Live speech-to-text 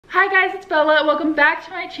Hi guys, it's Bella. Welcome back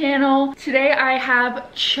to my channel. Today I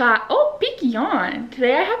have chai. Oh, Beaky on.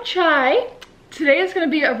 Today I have chai. Today is going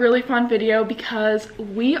to be a really fun video because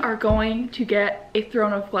we are going to get a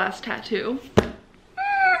Throne of Glass tattoo.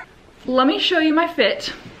 Let me show you my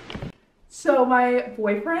fit. So my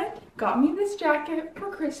boyfriend got me this jacket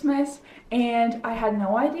for Christmas and I had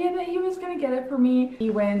no idea that he was going to get it for me. He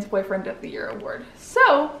wins Boyfriend of the Year award.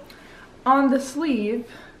 So on the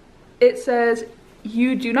sleeve it says,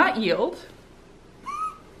 "You do not yield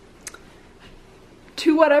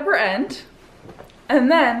to whatever end,"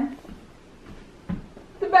 and then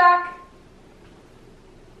the back.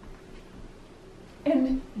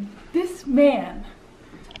 And this man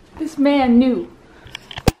knew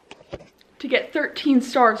to get 13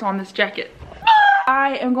 stars on this jacket.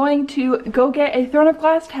 I am going to go get a Throne of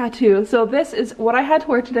Glass tattoo. So this is what I had to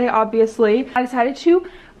wear today, obviously. I decided to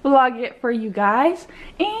vlog it for you guys,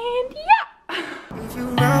 and yeah. If you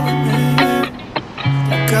ride with me,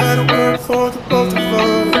 you gotta work for the both of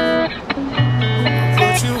us. I'll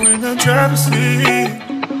put you in the driver's seat.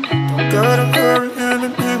 Don't gotta hurry in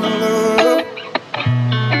the love.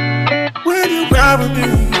 When you ride with me,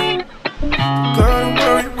 don't gotta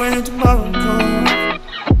worry when tomorrow comes.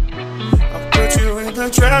 I'll put you in the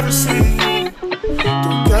driver's seat.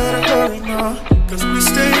 Don't gotta hurry now, cause we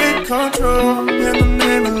stay in control in the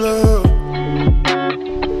name of love.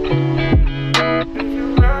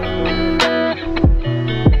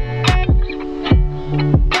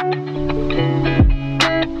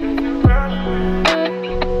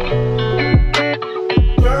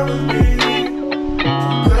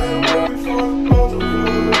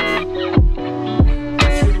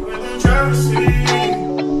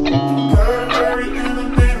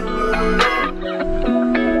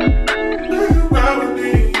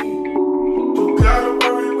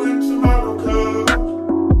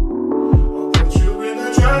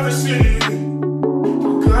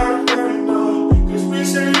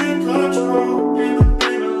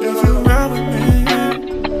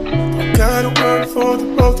 For the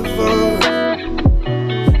both of us,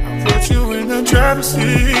 I'll put you in the driver's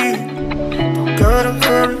seat. Don't gotta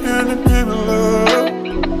hurry in the name of love.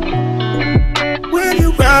 When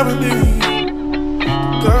you ride with me,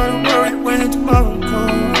 don't gotta worry when tomorrow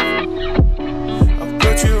comes. I'll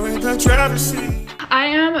put you in the driver's seat. I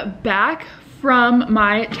am back from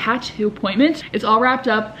my tattoo appointment. It's all wrapped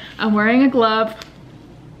up. I'm wearing a glove.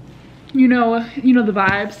 You know the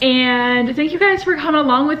vibes. And thank you guys for coming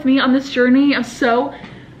along with me on this journey. I'm so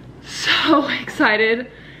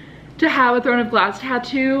excited to have a Throne of Glass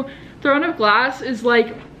tattoo. Throne of Glass is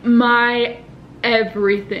like my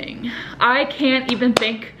everything. I can't even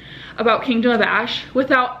think about Kingdom of Ash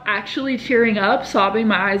without actually tearing up, sobbing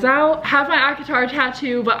my eyes out. I have my ACOTAR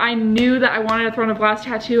tattoo, but I knew that I wanted a Throne of Glass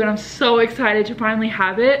tattoo and I'm so excited to finally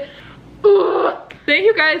have it. Ugh. Thank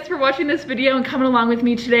you guys for watching this video and coming along with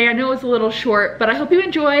me today. I know it was a little short, but I hope you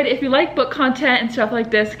enjoyed. If you like book content and stuff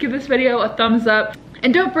like this, give this video a thumbs up.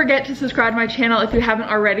 And don't forget to subscribe to my channel if you haven't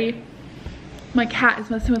already. My cat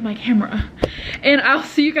is messing with my camera. And I'll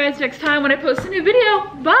see you guys next time when I post a new video.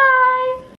 Bye!